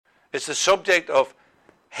It's the subject of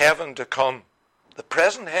heaven to come. The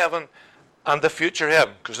present heaven and the future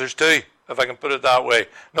heaven. Because there's two, if I can put it that way.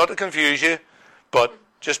 Not to confuse you, but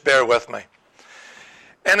just bear with me.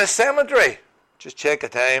 In a cemetery, just check the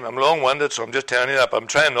time. I'm long-winded, so I'm just telling you that. But I'm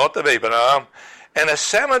trying not to be, but I am. In a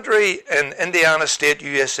cemetery in Indiana State,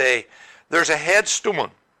 USA, there's a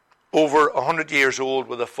headstone over 100 years old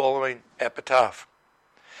with the following epitaph.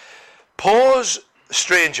 Pause,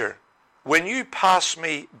 stranger, when you pass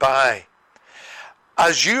me by.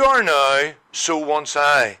 As you are now, so once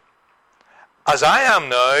I. As I am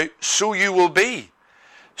now, so you will be.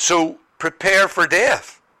 So prepare for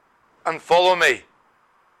death and follow me.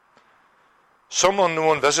 Some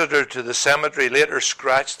unknown visitor to the cemetery later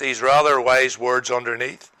scratched these rather wise words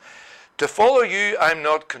underneath. To follow you, I'm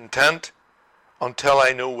not content until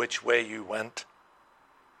I know which way you went.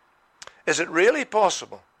 Is it really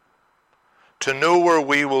possible to know where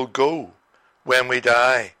we will go when we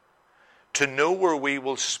die? To know where we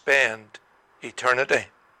will spend eternity?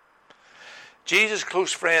 Jesus'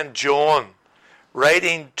 close friend John,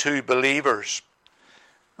 writing to believers,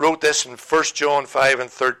 wrote this in 1 John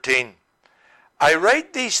 5:13. I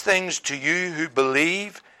write these things to you who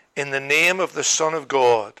believe in the name of the Son of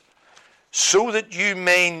God, so that you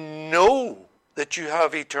may know that you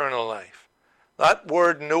have eternal life. That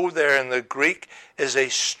word know there in the Greek is a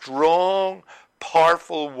strong,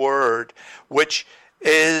 powerful word which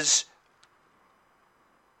is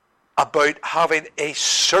about having a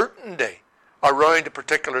certainty around a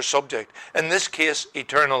particular subject. In this case,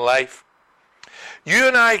 eternal life. You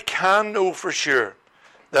and I can know for sure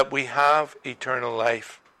that we have eternal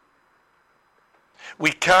life.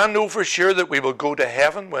 We can know for sure that we will go to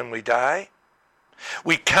heaven when we die.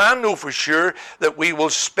 We can know for sure that we will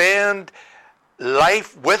spend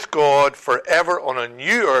life with God forever on a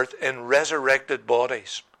new earth in resurrected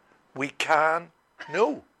bodies. We can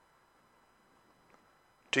know.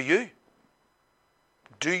 Do you?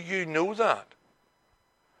 Do you know that?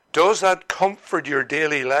 Does that comfort your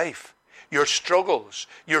daily life? Your struggles,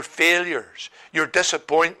 your failures, your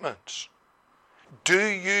disappointments? Do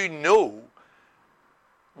you know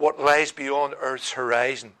what lies beyond earth's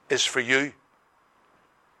horizon is for you?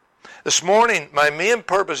 This morning, my main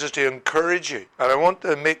purpose is to encourage you, and I want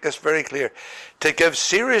to make this very clear, to give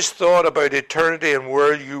serious thought about eternity and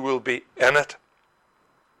where you will be in it.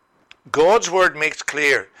 God's word makes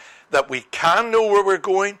clear that we can know where we're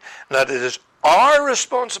going, and that it is our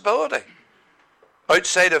responsibility,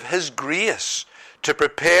 outside of His grace, to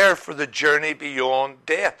prepare for the journey beyond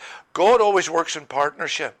death. God always works in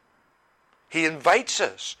partnership. He invites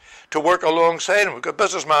us to work alongside Him. We've got a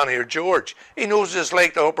businessman here, George. He knows what it's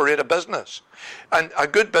like to operate a business. And a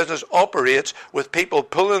good business operates with people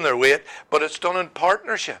pulling their weight, but it's done in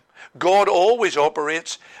partnership. God always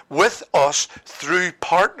operates with us through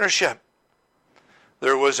partnership.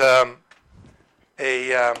 There was a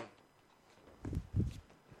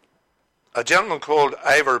gentleman called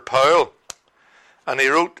Ivor Powell, and he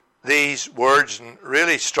wrote these words, and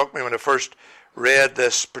really struck me when I first read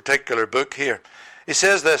this particular book here. He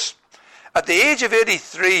says this: at the age of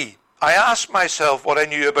 83, I asked myself what I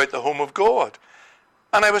knew about the home of God,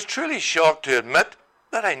 and I was truly shocked to admit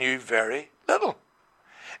that I knew very little.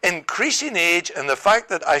 Increasing age and the fact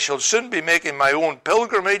that I shall soon be making my own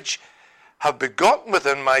pilgrimage have begotten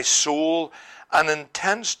within my soul an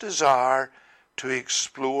intense desire to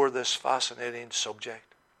explore this fascinating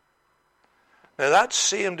subject. Now that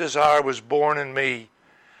same desire was born in me,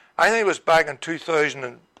 I think it was back in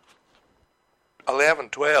 2011,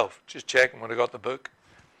 12, just checking when I got the book.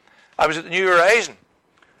 I was at the New Horizon,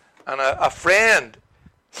 and a friend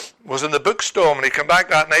was in the bookstore. When he came back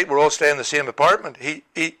that night, we were all staying in the same apartment. He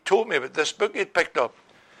told me about this book he'd picked up,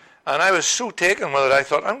 and I was so taken with it, I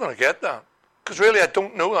thought, I'm going to get that, because really I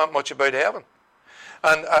don't know that much about heaven.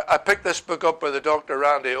 And I picked this book up by the Dr.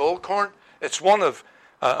 Randy Alcorn. It's one of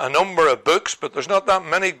a number of books, but there's not that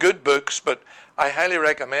many good books, but I highly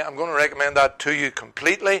recommend, I'm going to recommend that to you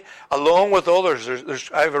completely, along with others.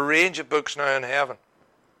 I have a range of books now in heaven.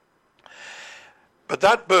 But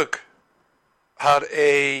that book had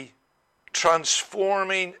a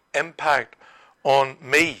transforming impact on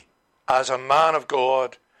me as a man of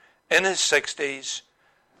God in his 60s,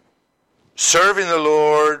 serving the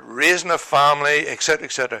Lord, raising a family, etc.,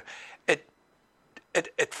 etc. It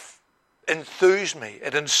enthused me,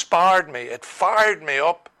 it inspired me, it fired me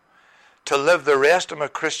up to live the rest of my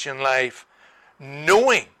Christian life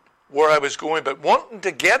knowing where I was going, but wanting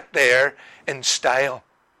to get there in style.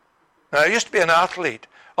 Now, I used to be an athlete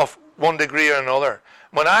of one degree or another.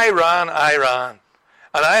 When I ran.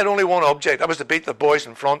 And I had only one object. I was to beat the boys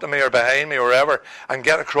in front of me or behind me or wherever and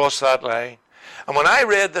get across that line. And when I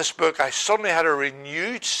read this book, I suddenly had a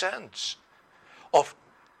renewed sense of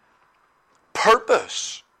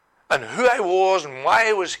purpose and who I was and why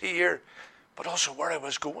I was here, but also where I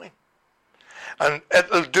was going. And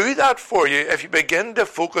it'll do that for you if you begin to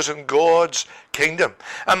focus on God's kingdom.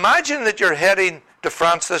 Imagine that you're heading to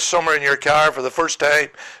France this summer in your car for the first time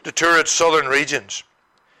to tour its southern regions.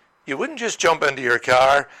 You wouldn't just jump into your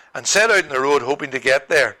car and set out on the road hoping to get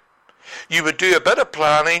there. You would do a bit of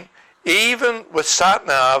planning, even with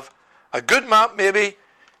sat-nav, a good map maybe.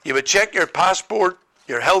 You would check your passport,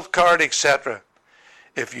 your health card, etc.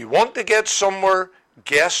 If you want to get somewhere,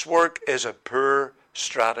 guesswork is a poor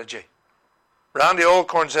strategy. Randy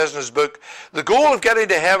Alcorn says in his book, the goal of getting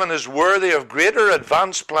to heaven is worthy of greater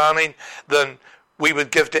advanced planning than we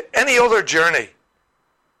would give to any other journey.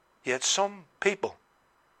 Yet some people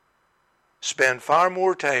spend far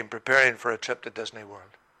more time preparing for a trip to Disney World.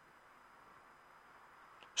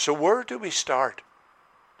 So where do we start?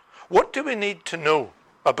 What do we need to know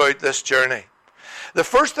about this journey? The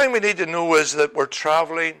first thing we need to know is that we're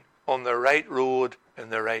traveling on the right road in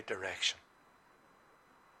the right direction.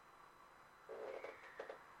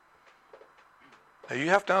 Now you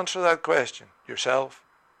have to answer that question yourself.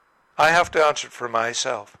 I have to answer it for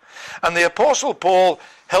myself. And the Apostle Paul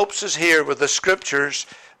helps us here with the scriptures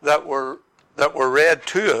that were read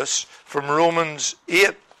to us from Romans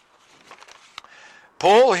 8.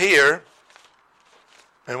 Paul here,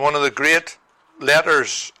 in one of the great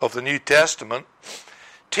letters of the New Testament,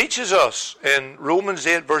 teaches us in Romans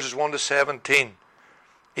 8 verses 1 to 17.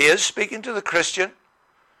 He is speaking to the Christian,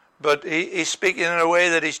 but he's speaking in a way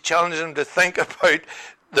that he's challenging them to think about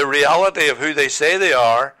the reality of who they say they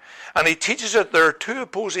are. And he teaches that there are two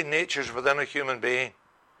opposing natures within a human being.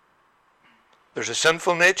 There's a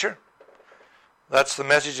sinful nature. That's the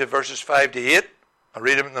message of verses 5 to 8. I'll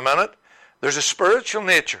read them in a minute. There's a spiritual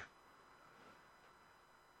nature.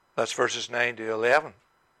 That's verses 9 to 11.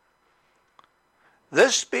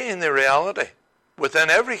 This being the reality within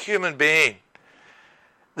every human being,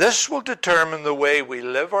 this will determine the way we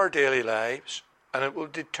live our daily lives, and it will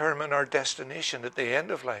determine our destination at the end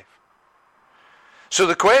of life. So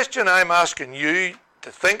the question I'm asking you to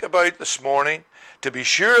think about this morning, to be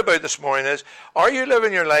sure about this morning is, are you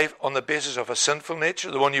living your life on the basis of a sinful nature,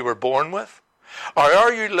 the one you were born with? Or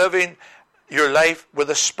are you living your life with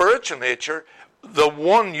a spiritual nature, the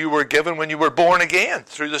one you were given when you were born again,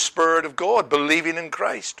 through the Spirit of God, believing in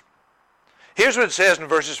Christ? Here's what it says in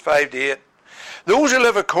verses 5 to 8. Those who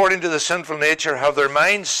live according to the sinful nature have their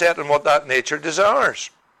minds set on what that nature desires.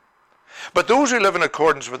 But those who live in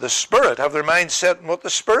accordance with the Spirit have their minds set on what the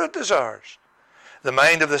Spirit desires. The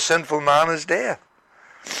mind of the sinful man is death,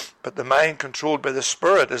 but the mind controlled by the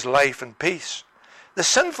Spirit is life and peace. The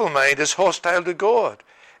sinful mind is hostile to God.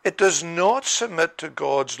 It does not submit to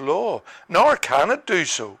God's law, nor can it do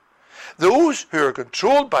so. Those who are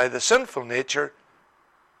controlled by the sinful nature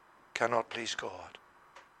cannot please God.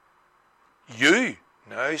 You,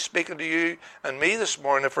 now speaking to you and me this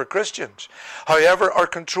morning if we're Christians, however, are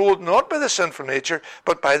controlled not by the sinful nature,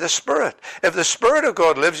 but by the Spirit. If the Spirit of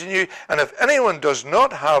God lives in you, and if anyone does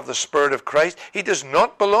not have the Spirit of Christ, he does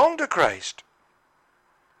not belong to Christ.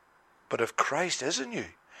 But if Christ is in you,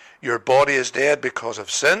 your body is dead because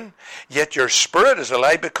of sin, yet your spirit is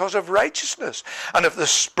alive because of righteousness. And if the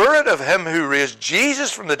Spirit of him who raised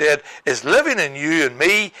Jesus from the dead is living in you and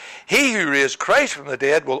me, he who raised Christ from the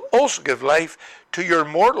dead will also give life to your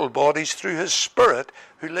mortal bodies through his Spirit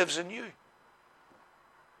who lives in you.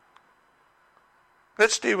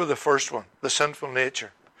 Let's deal with the first one, the sinful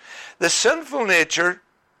nature. The sinful nature,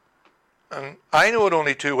 and I know it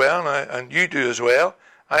only too well, and you do as well,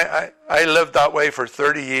 I lived that way for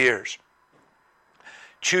 30 years.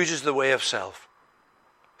 Chooses the way of self.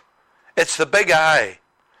 It's the big I.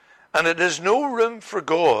 And it has no room for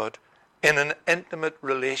God in an intimate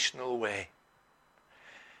relational way.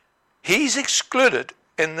 He's excluded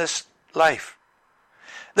in this life.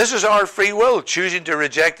 This is our free will, choosing to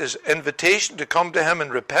reject his invitation to come to him in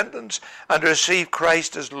repentance and to receive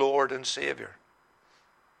Christ as Lord and Savior.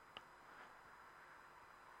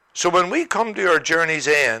 So when we come to our journey's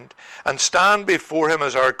end and stand before him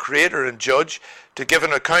as our Creator and Judge to give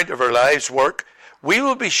an account of our life's work, we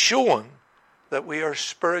will be shown that we are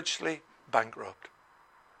spiritually bankrupt.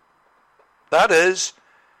 That is,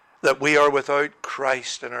 that we are without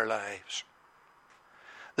Christ in our lives.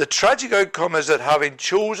 The tragic outcome is that having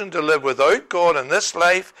chosen to live without God in this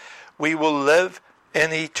life, we will live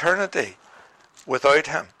in eternity without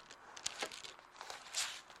him.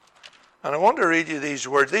 And I want to read you these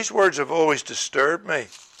words. These words have always disturbed me.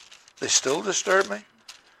 They still disturb me.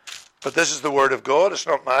 But this is the word of God. It's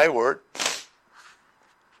not my word.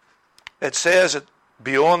 it says it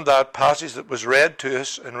beyond that passage that was read to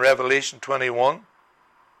us in Revelation 21.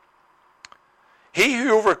 He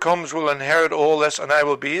who overcomes will inherit all this, and I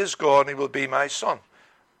will be his God, and he will be my son.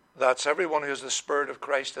 That's everyone who has the Spirit of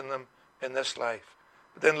Christ in them in this life.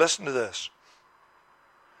 But then listen to this.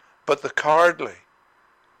 But the cowardly,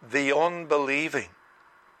 the unbelieving,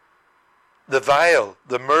 the vile,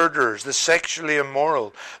 the murderers, the sexually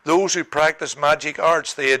immoral, those who practice magic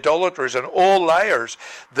arts, the idolaters, and all liars,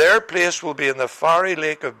 their place will be in the fiery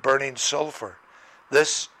lake of burning sulfur.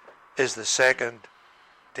 This is the second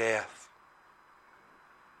death.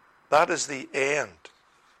 That is the end.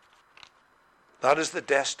 That is the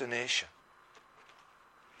destination.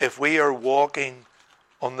 If we are walking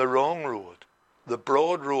on the wrong road, the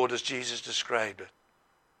broad road as Jesus described it,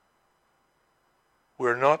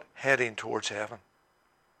 we're not heading towards heaven.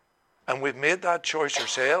 And we've made that choice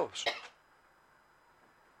ourselves.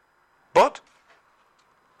 But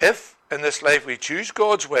if in this life we choose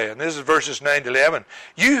God's way, and this is verses 9 to 11,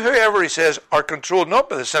 you, however, he says, are controlled not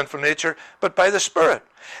by the sinful nature, but by the Spirit.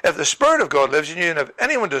 If the Spirit of God lives in you, and if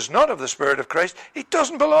anyone does not have the Spirit of Christ, he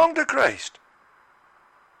doesn't belong to Christ.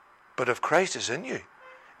 But if Christ is in you,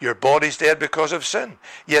 your body's dead because of sin,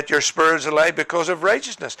 yet your spirit is alive because of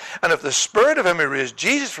righteousness. And if the Spirit of him who raised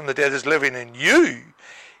Jesus from the dead is living in you,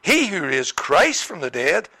 he who raised Christ from the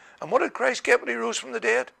dead, and what did Christ get when he rose from the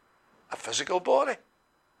dead? A physical body.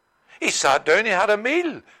 He sat down, he had a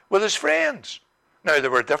meal with his friends. Now there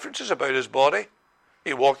were differences about his body.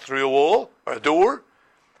 He walked through a wall or a door.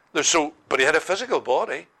 But he had a physical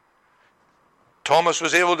body. Thomas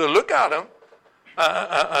was able to look at him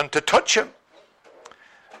and to touch him.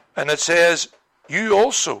 And it says, you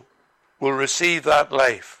also will receive that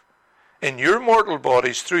life in your mortal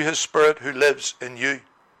bodies through his Spirit who lives in you.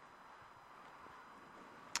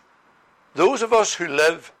 Those of us who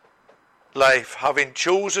live life having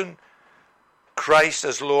chosen Christ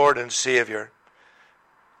as Lord and Saviour,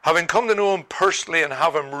 having come to know him personally and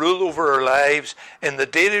have him rule over our lives in the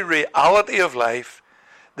daily reality of life,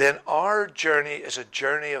 then our journey is a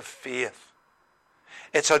journey of faith.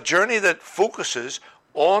 It's a journey that focuses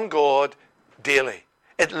on God daily.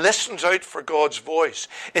 It listens out for God's voice.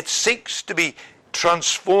 It seeks to be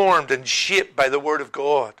transformed and shaped by the Word of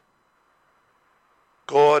God.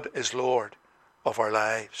 God is Lord of our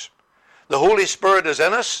lives. The Holy Spirit is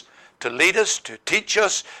in us to lead us, to teach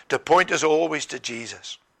us, to point us always to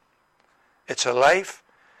Jesus. It's a life,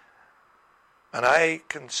 and I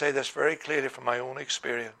can say this very clearly from my own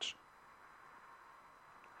experience.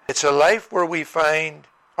 It's a life where we find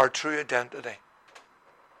our true identity.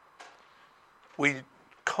 We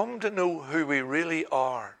come to know who we really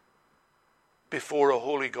are before a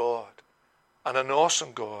holy God, and an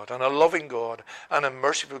awesome God, and a loving God, and a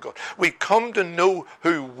merciful God. We come to know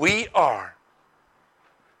who we are.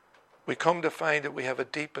 We come to find that we have a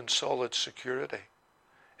deep and solid security.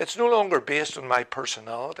 It's no longer based on my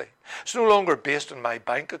personality. It's no longer based on my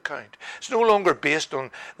bank account. It's no longer based on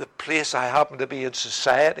the place I happen to be in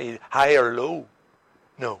society, high or low.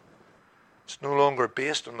 No. It's no longer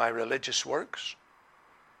based on my religious works,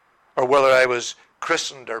 or whether I was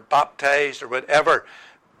christened or baptized or whatever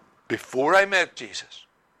before I met Jesus.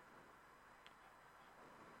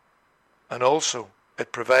 And also,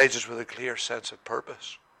 it provides us with a clear sense of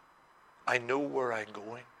purpose. I know where I'm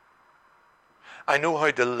going. I know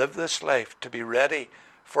how to live this life to be ready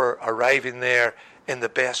for arriving there in the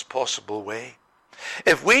best possible way.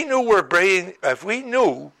 If we know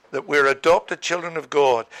that we're adopted children of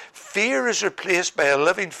God, fear is replaced by a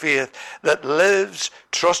living faith that lives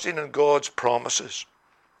trusting in God's promises.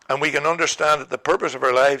 And we can understand that the purpose of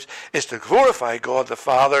our lives is to glorify God the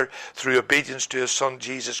Father through obedience to his Son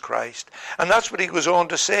Jesus Christ. And that's what he goes on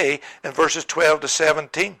to say in verses 12 to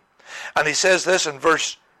 17. And he says this in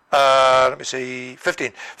verse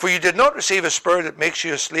 15. For you did not receive a spirit that makes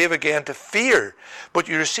you a slave again to fear, but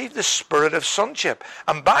you received the spirit of sonship.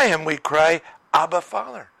 And by him we cry, Abba,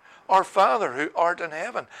 Father. Our Father who art in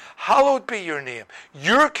heaven, hallowed be your name.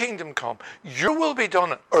 Your kingdom come. Your will be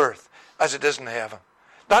done on earth as it is in heaven.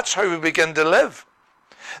 That's how we begin to live.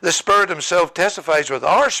 The Spirit himself testifies with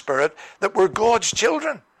our spirit that we're God's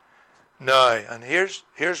children. Now, and here's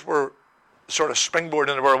where sort of springboard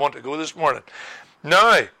into where I want to go this morning.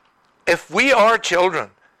 Now, if we are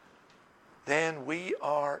children, then we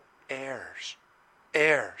are heirs.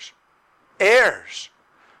 Heirs. Heirs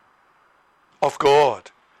of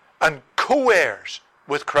God. And co-heirs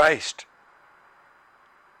with Christ.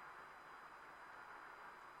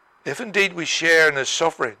 If indeed we share in his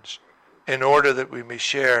sufferings, in order that we may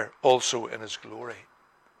share also in his glory.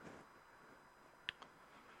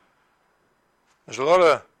 There's a lot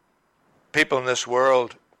of people in this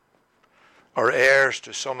world are heirs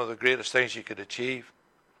to some of the greatest things you could achieve.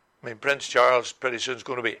 I mean, Prince Charles pretty soon is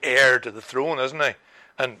going to be heir to the throne, isn't he?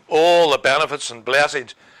 And all the benefits and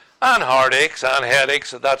blessings and heartaches and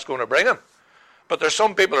headaches that's going to bring him. But there's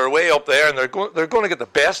some people who are way up there and they're going to get the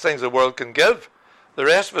best things the world can give. The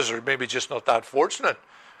rest of us are maybe just not that fortunate.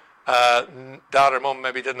 Dad or Mum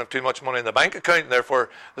maybe didn't have too much money in the bank account and therefore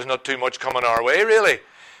there's not too much coming our way really.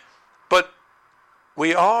 But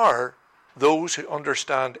we are those who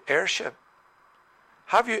understand heirship.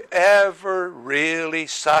 Have you ever really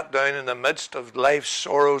sat down in the midst of life's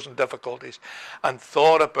sorrows and difficulties and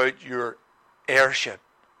thought about your heirship?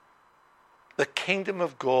 The kingdom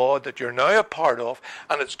of God that you're now a part of,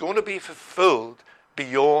 and it's going to be fulfilled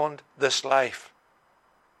beyond this life.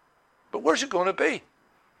 But where's it going to be?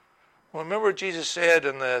 Well, remember what Jesus said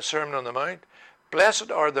in the Sermon on the Mount?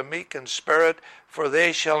 Blessed are the meek in spirit, for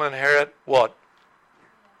they shall inherit what?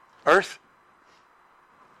 Earth.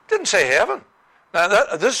 Didn't say heaven. Now,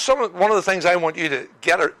 this is one of the things I want you to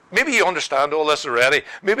get. Maybe you understand all this already.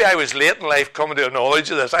 Maybe I was late in life coming to a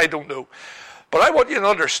knowledge of this. I don't know. But I want you to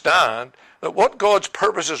understand that what God's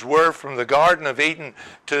purposes were from the Garden of Eden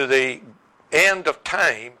to the end of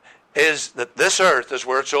time is that this earth is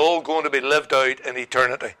where it's all going to be lived out in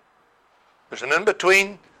eternity. There's an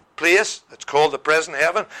in-between place. It's called the present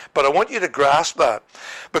heaven. But I want you to grasp that.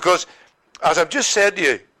 Because, as I've just said to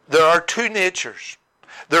you, there are two natures.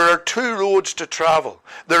 There are two roads to travel.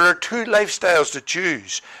 There are two lifestyles to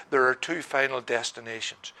choose. There are two final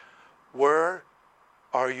destinations. Where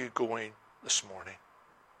are you going this morning?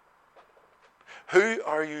 Who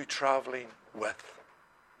are you traveling with?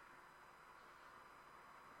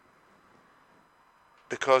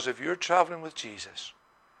 Because if you're traveling with Jesus,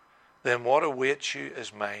 then what awaits you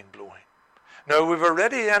is mind-blowing. Now, we've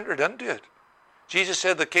already entered into it. Jesus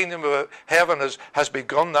said the kingdom of heaven has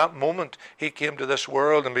begun that moment he came to this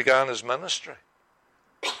world and began his ministry.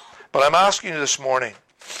 But I'm asking you this morning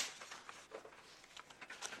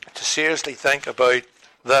to seriously think about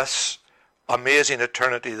this amazing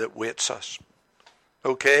eternity that waits us.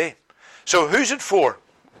 Okay? So who's it for?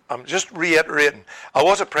 I'm just reiterating. I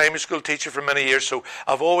was a primary school teacher for many years, so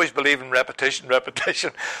I've always believed in repetition.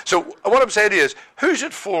 So what I'm saying to you is, who's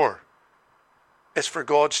it for? It's for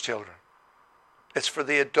God's children. It's for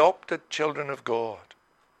the adopted children of God.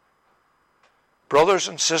 Brothers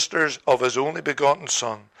and sisters of his only begotten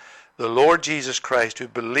Son, the Lord Jesus Christ, who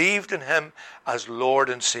believed in him as Lord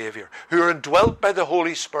and Saviour, who are indwelt by the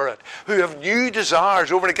Holy Spirit, who have new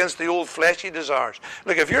desires over against the old fleshy desires.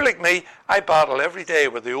 Look, if you're like me, I battle every day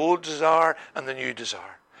with the old desire and the new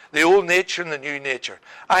desire, the old nature and the new nature.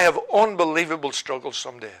 I have unbelievable struggles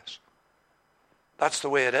some days. That's the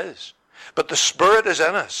way it is. But the Spirit is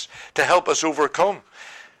in us to help us overcome.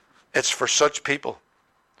 It's for such people.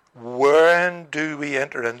 When do we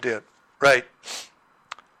enter into it? Right.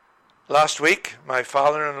 Last week, my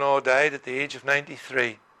father-in-law died at the age of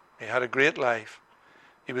 93. He had a great life.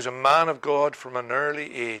 He was a man of God from an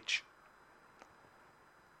early age.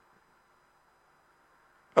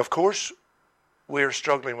 Of course, we are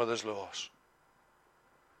struggling with his loss.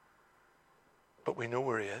 But we know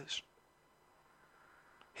where he is.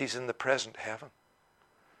 He's in the present heaven.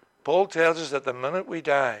 Paul tells us that the minute we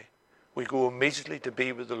die, we go immediately to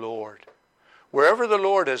be with the Lord. Wherever the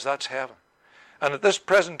Lord is, that's heaven. And at this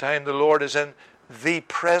present time, the Lord is in the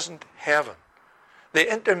present heaven.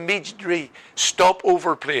 The intermediary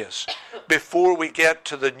stopover place before we get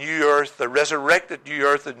to the new earth, the resurrected new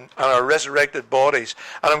earth and our resurrected bodies.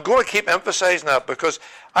 And I'm going to keep emphasizing that because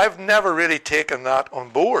I've never really taken that on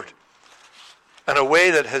board in a way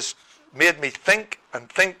that has made me think and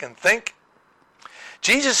think and think.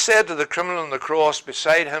 Jesus said to the criminal on the cross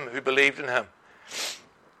beside him who believed in him,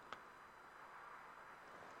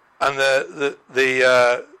 and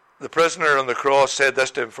the prisoner on the cross said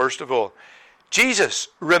this to him first of all, Jesus,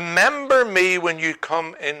 remember me when you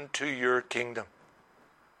come into your kingdom.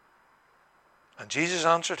 And Jesus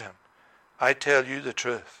answered him, I tell you the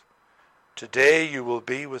truth. Today you will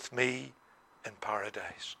be with me in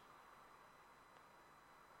paradise.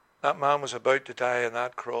 That man was about to die on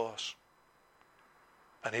that cross.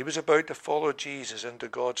 And he was about to follow Jesus into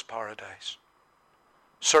God's paradise.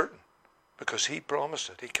 Certain. Because he promised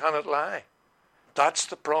it. He cannot lie. That's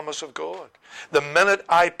the promise of God. The minute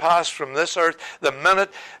I pass from this earth, the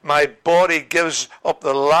minute my body gives up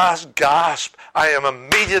the last gasp, I am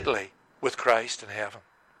immediately with Christ in heaven.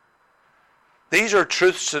 These are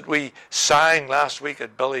truths that we sang last week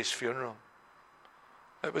at Billy's funeral.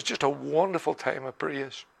 It was just a wonderful time of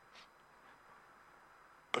praise.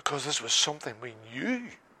 Because this was something we knew.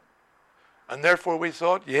 And therefore we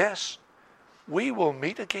thought, yes, we will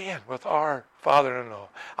meet again with our father-in-law.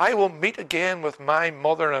 I will meet again with my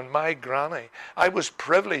mother and my granny. I was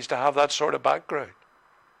privileged to have that sort of background.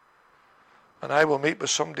 And I will meet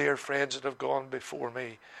with some dear friends that have gone before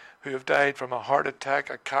me, who have died from a heart attack,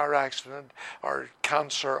 a car accident, or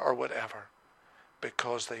cancer, or whatever,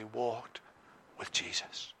 because they walked with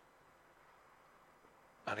Jesus.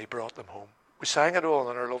 And he brought them home. We sang it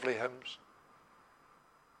all in our lovely hymns.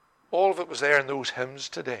 All of it was there in those hymns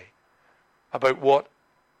today about what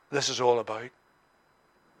this is all about.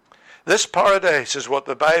 This paradise is what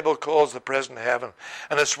the Bible calls the present heaven.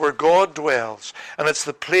 And it's where God dwells. And it's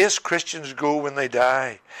the place Christians go when they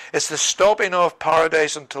die. It's the stopping off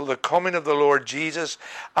paradise until the coming of the Lord Jesus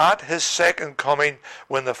at his second coming,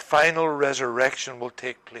 when the final resurrection will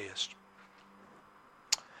take place.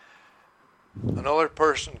 Another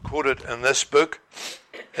person quoted in this book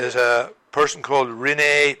is a person called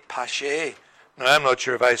René Pache. Now, I'm not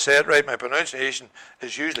sure if I said it right. My pronunciation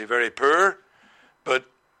is usually very poor, but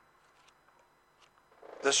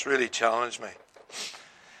this really challenged me.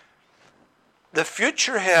 The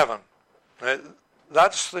future heaven,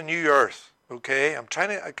 that's the new earth, okay?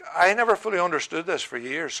 I never fully understood this for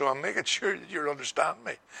years, so I'm making sure that you understand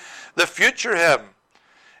me. The future heaven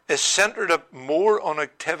is centered up more on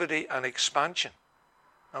activity and expansion.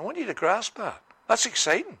 I want you to grasp that. That's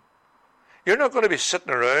exciting. You're not going to be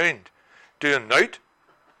sitting around doing nothing.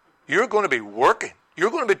 You're going to be working. You're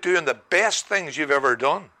going to be doing the best things you've ever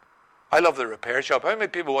done. I love the repair shop. How many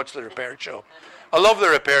people watch the repair shop? I love the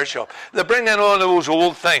repair shop. They bring in all those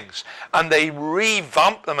old things and they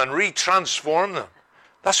revamp them and retransform them.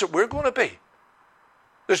 That's what we're going to be.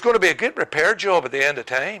 There's going to be a good repair job at the end of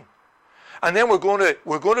time. And then we're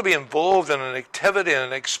going to be involved in an activity and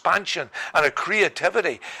an expansion and a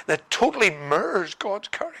creativity that totally mirrors God's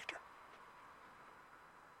character.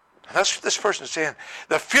 And that's what this person is saying.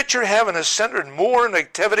 The future heaven is centered more on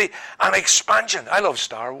activity and expansion. I love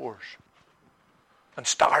Star Wars and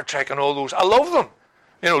Star Trek and all those. I love them.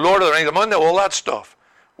 You know, Lord of the Rings, I'm into all that stuff.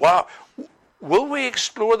 Wow. Will we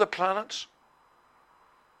explore the planets?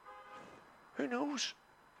 Who knows?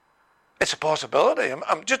 It's a possibility.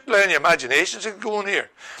 I'm just letting your imaginations go in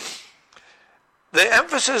here. The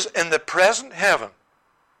emphasis in the present heaven,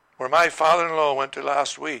 where my father-in-law went to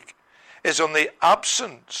last week, is on the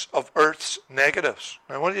absence of Earth's negatives.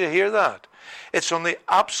 I want you to hear that. It's on the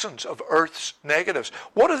absence of Earth's negatives.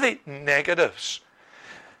 What are the negatives?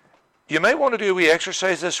 You might want to do a wee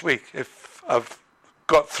exercise this week, if I've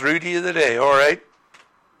got through to you today, all right?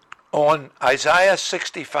 On Isaiah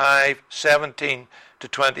 65, 17 to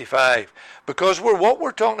 25. Because what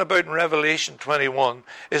we're talking about in Revelation 21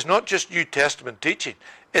 is not just New Testament teaching.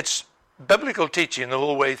 It's biblical teaching the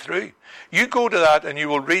whole way through. You go to that and you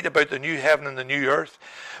will read about the new heaven and the new earth.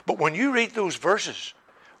 But when you read those verses,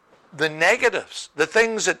 the negatives, the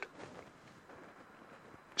things that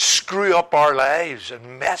screw up our lives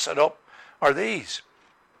and mess it up, are these.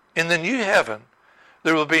 In the new heaven,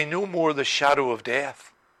 there will be no more the shadow of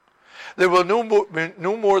death. There will be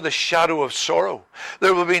no more the shadow of sorrow.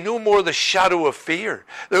 There will be no more the shadow of fear.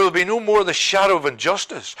 There will be no more the shadow of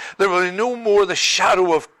injustice. There will be no more the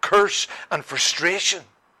shadow of curse and frustration.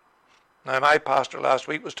 Now, my pastor last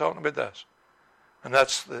week was talking about this. And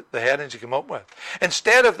that's the headings he came up with.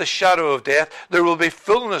 Instead of the shadow of death, there will be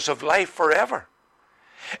fullness of life forever.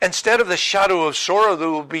 Instead of the shadow of sorrow, there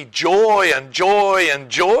will be joy and joy and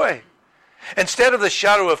joy. Instead of the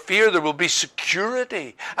shadow of fear, there will be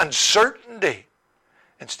security and certainty.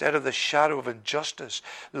 Instead of the shadow of injustice,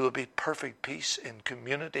 there will be perfect peace in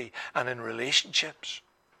community and in relationships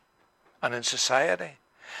and in society.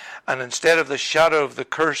 And instead of the shadow of the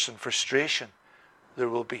curse and frustration, there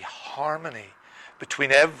will be harmony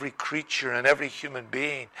between every creature and every human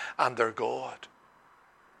being and their God.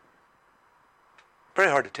 Very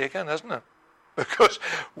hard to take in, isn't it? Because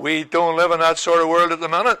we don't live in that sort of world at the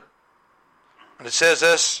minute. And it says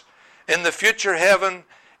this, in the future heaven,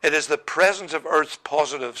 it is the presence of earth's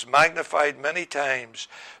positives magnified many times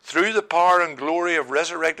through the power and glory of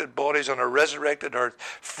resurrected bodies on a resurrected earth,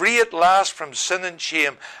 free at last from sin and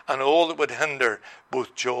shame and all that would hinder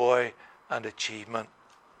both joy and achievement.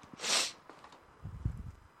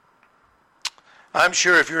 I'm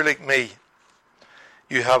sure if you're like me,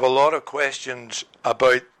 you have a lot of questions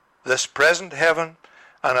about this present heaven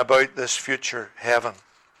and about this future heaven.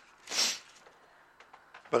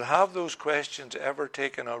 But have those questions ever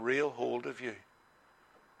taken a real hold of you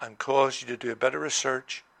and caused you to do a bit of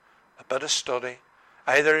research, a bit of study,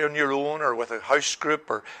 either on your own or with a house group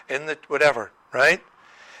or in the whatever, right?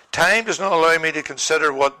 Time does not allow me to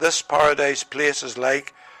consider what this paradise place is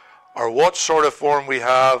like or what sort of form we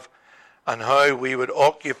have and how we would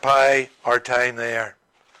occupy our time there.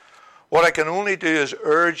 What I can only do is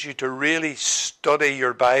urge you to really study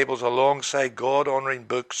your Bibles alongside God-honoring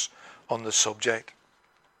books on the subject.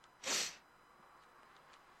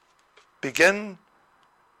 Begin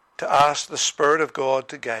to ask the Spirit of God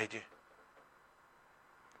to guide you.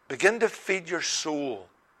 Begin to feed your soul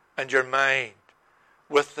and your mind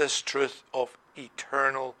with this truth of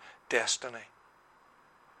eternal destiny.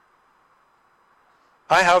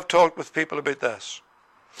 I have talked with people about this,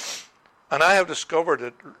 and I have discovered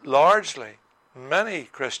that largely many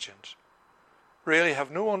Christians really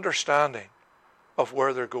have no understanding of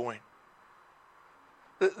where they're going.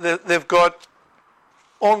 They've got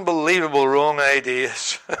unbelievable wrong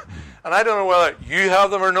ideas. And I don't know whether you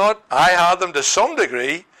have them or not. I have them to some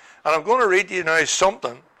degree. And I'm going to read you now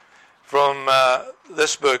something from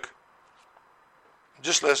this book.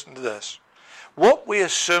 Just listen to this. What we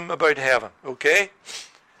assume about heaven, okay?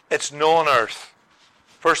 It's non-earth.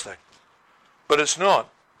 First thing. But it's not.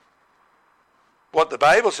 What the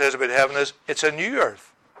Bible says about heaven is it's a new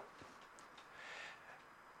earth.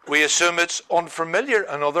 We assume it's unfamiliar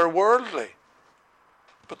and otherworldly.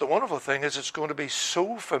 But the wonderful thing is it's going to be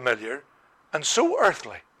so familiar and so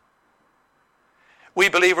earthly. We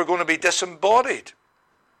believe we're going to be disembodied.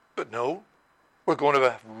 But no, we're going to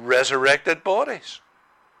have resurrected bodies.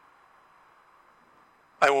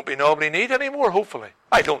 I won't be knobbly-kneed anymore, hopefully.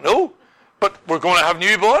 I don't know. But we're going to have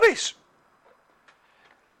new bodies.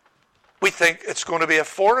 We think it's going to be a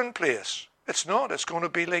foreign place. It's not. It's going to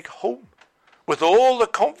be like home. With all the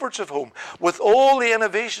comforts of home. With all the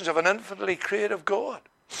innovations of an infinitely creative God.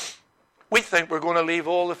 We think we're going to leave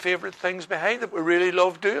all the favourite things behind that we really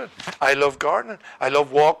love doing. I love gardening. I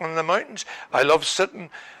love walking in the mountains. I love sitting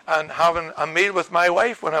and having a meal with my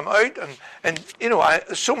wife when I'm out. And you know,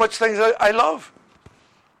 so much things I love.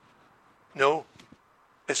 No.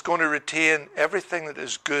 It's going to retain everything that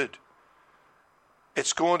is good.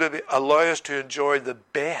 It's going to allow us to enjoy the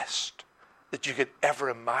best that you could ever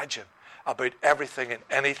imagine about everything and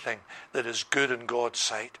anything that is good in God's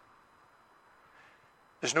sight.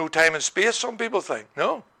 There's no time and space, some people think.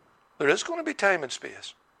 No, there is going to be time and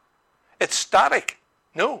space. It's static.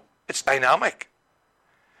 No, it's dynamic.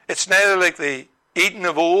 It's neither like the Eden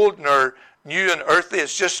of old nor new and earthly.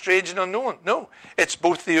 It's just strange and unknown. No, it's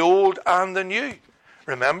both the old and the new.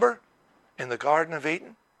 Remember, in the Garden of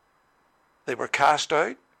Eden, they were cast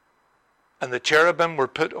out and the cherubim were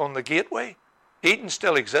put on the gateway. Eden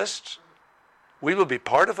still exists. We will be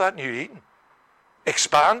part of that new Eden.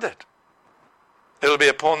 Expanded. It'll be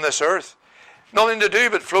upon this earth. Nothing to do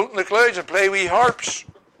but float in the clouds and play wee harps.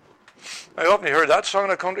 I often heard that song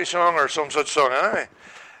in a country song or some such song. Anyway,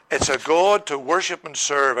 it's a God to worship and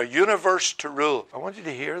serve, a universe to rule. I want you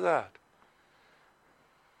to hear that.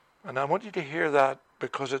 And I want you to hear that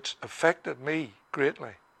because it's affected me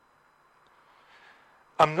greatly.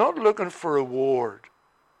 I'm not looking for reward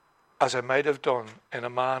as I might have done in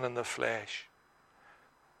a man in the flesh.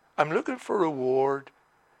 I'm looking for reward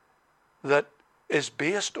that is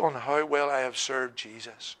based on how well I have served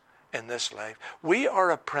Jesus in this life. We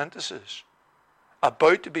are apprentices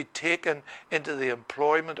about to be taken into the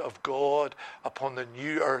employment of God upon the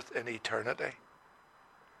new earth in eternity.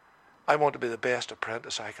 I want to be the best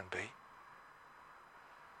apprentice I can be.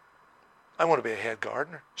 I want to be a head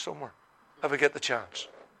gardener somewhere if I get the chance.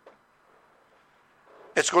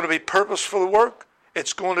 It's going to be purposeful work.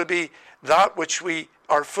 It's going to be that which we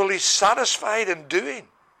are fully satisfied in doing.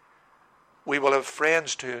 We will have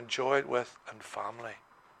friends to enjoy it with and family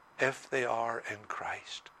if they are in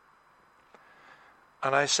Christ.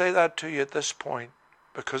 And I say that to you at this point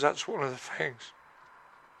because that's one of the things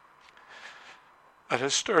that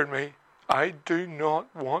has stirred me. I do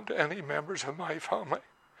not want any members of my family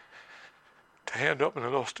to end up in a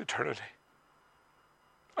lost eternity.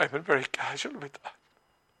 I've been very casual about that.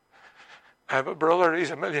 I have a brother,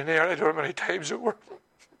 he's a millionaire, I don't know how many times over.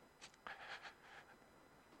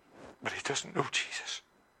 But he doesn't know Jesus.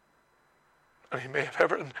 And he may have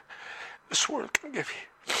everything this world can give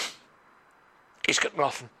you. He's got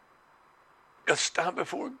nothing. He'll stand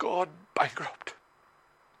before God bankrupt.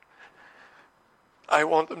 I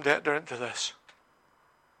want them to enter into this.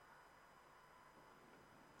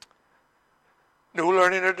 No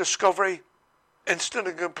learning or discovery. Instant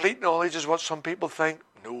and complete knowledge is what some people think.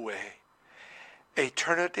 No way.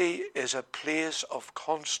 Eternity is a place of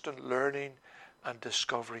constant learning and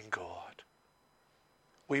discovering God.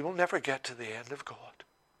 We will never get to the end of God.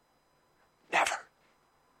 Never.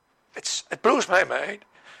 It blows my mind.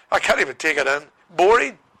 I can't even take it in.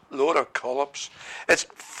 Boring. Load of columns. It's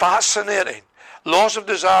fascinating Loss of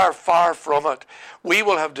desire, far from it. We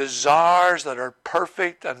will have desires that are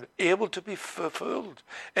perfect and able to be fulfilled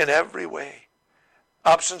in every way.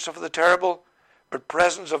 Absence of the terrible, but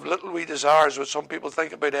presence of little wee desires, what some people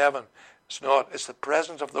think about heaven. It's not. It's the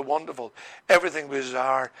presence of the wonderful. Everything we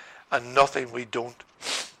desire and nothing we don't.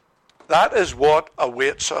 That is what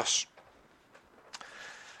awaits us.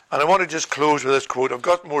 And I want to just close with this quote. I've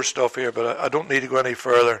got more stuff here, but I don't need to go any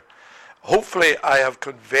further. Hopefully I have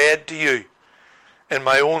conveyed to you in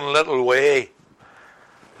my own little way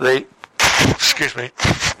the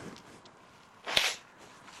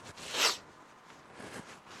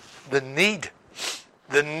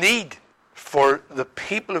need for the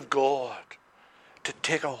people of God to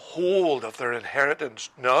take a hold of their inheritance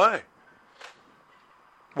now.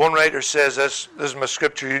 One writer says this is my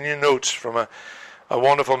Scripture Union notes from a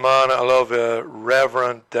wonderful man I love,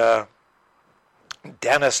 Reverend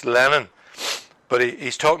Dennis Lennon. But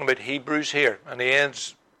he's talking about Hebrews here, and he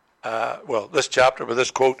ends this chapter with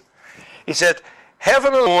this quote. He said,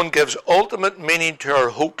 "Heaven alone gives ultimate meaning to our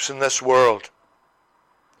hopes in this world.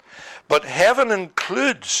 But heaven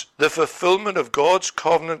includes the fulfillment of God's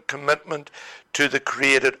covenant commitment to the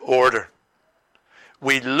created order.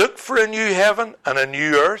 We look for a new heaven and a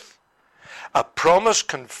new earth, a promise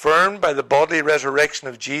confirmed by the bodily resurrection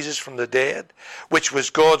of Jesus from the dead, which was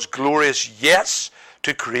God's glorious yes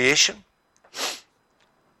to creation.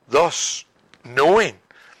 Thus, knowing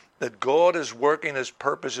that God is working his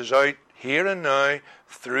purposes out here and now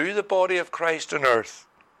through the body of Christ on earth,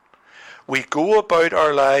 we go about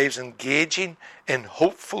our lives engaging in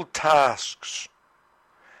hopeful tasks,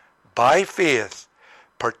 by faith,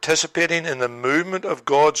 participating in the movement of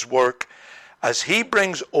God's work as he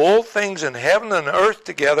brings all things in heaven and earth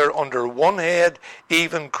together under one head,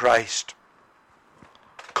 even Christ.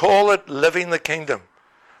 Call it living the kingdom,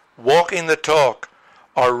 walking the talk,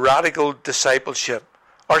 or radical discipleship,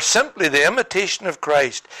 or simply the imitation of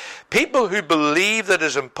Christ. People who believe that it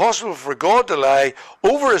is impossible for God to lie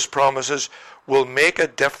over his promises will make a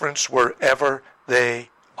difference wherever they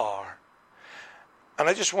are." And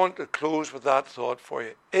I just want to close with that thought for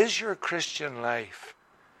you. Is your Christian life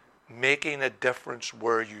making a difference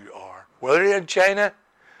where you are? Whether you're in China,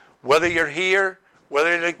 whether you're here,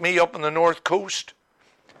 whether you're like me up on the north coast,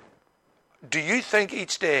 do you think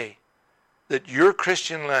each day that your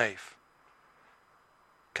Christian life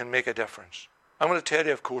can make a difference? I'm going to tell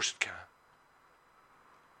you, of course it can.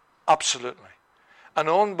 Absolutely. An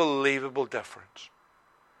unbelievable difference.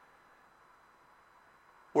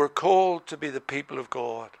 We're called to be the people of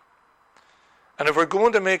God. And if we're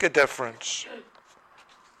going to make a difference,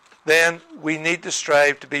 then we need to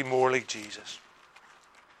strive to be more like Jesus.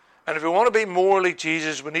 And if we want to be more like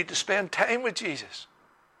Jesus, we need to spend time with Jesus.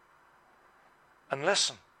 And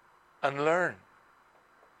listen and learn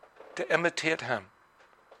to imitate him.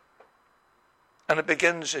 And it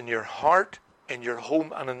begins in your heart, in your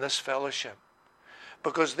home, and in this fellowship.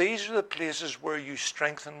 Because these are the places where you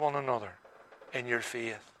strengthen one another in your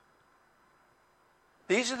faith.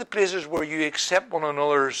 These are the places where you accept one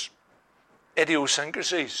another's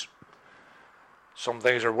idiosyncrasies. Some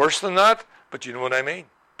things are worse than that, but you know what I mean.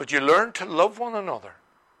 But you learn to love one another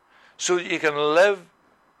so that you can live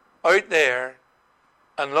out there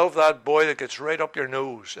and love that boy that gets right up your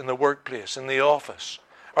nose in the workplace, in the office,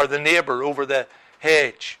 or the neighbour over the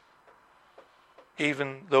hedge,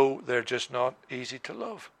 even though they're just not easy to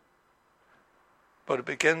love. But it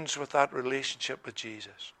begins with that relationship with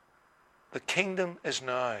Jesus. The kingdom is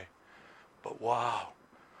now. But wow,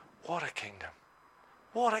 what a kingdom.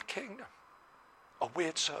 What a kingdom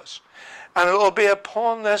awaits us. And it will be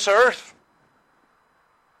upon this earth.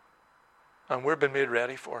 And we've been made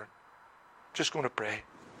ready for it. Just going to pray.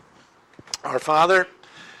 Our Father,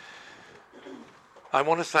 I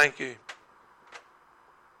want to thank you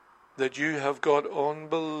that you have got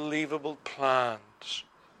unbelievable plans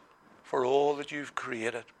for all that you've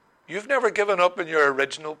created. You've never given up on your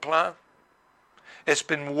original plan. It's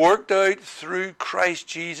been worked out through Christ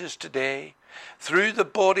Jesus today, through the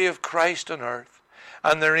body of Christ on earth.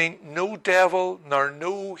 And there ain't no devil nor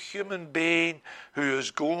no human being who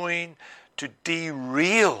is going to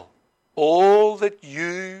derail all that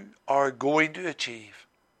you are going to achieve.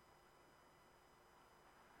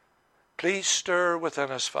 Please stir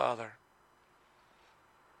within us, Father,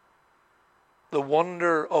 the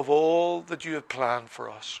wonder of all that you have planned for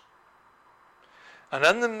us. And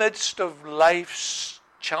in the midst of life's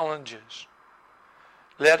challenges,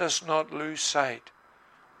 let us not lose sight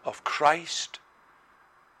of Christ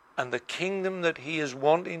and the kingdom that he is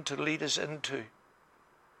wanting to lead us into,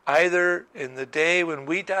 either in the day when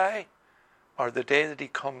we die or the day that he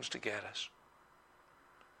comes to get us.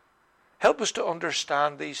 Help us to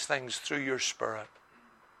understand these things through your Spirit.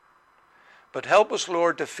 But help us,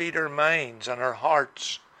 Lord, to feed our minds and our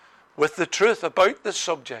hearts with the truth about this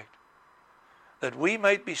subject, that we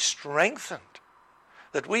might be strengthened,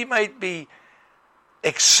 that we might be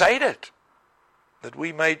excited, that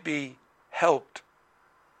we might be helped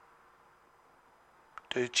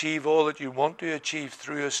to achieve all that you want to achieve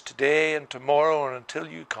through us today and tomorrow and until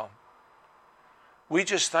you come. We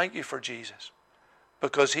just thank you for Jesus,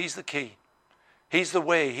 because he's the key. He's the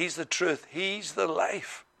way. He's the truth. He's the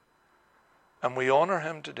life. And we honor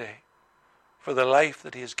him today for the life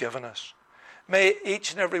that he has given us. May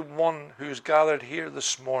each and every one who is gathered here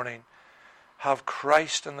this morning have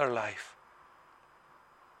Christ in their life.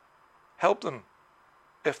 Help them,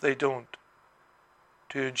 if they don't,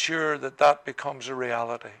 to ensure that that becomes a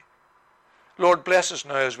reality. Lord, bless us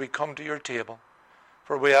now as we come to your table,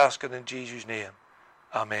 for we ask it in Jesus' name.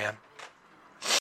 Amen.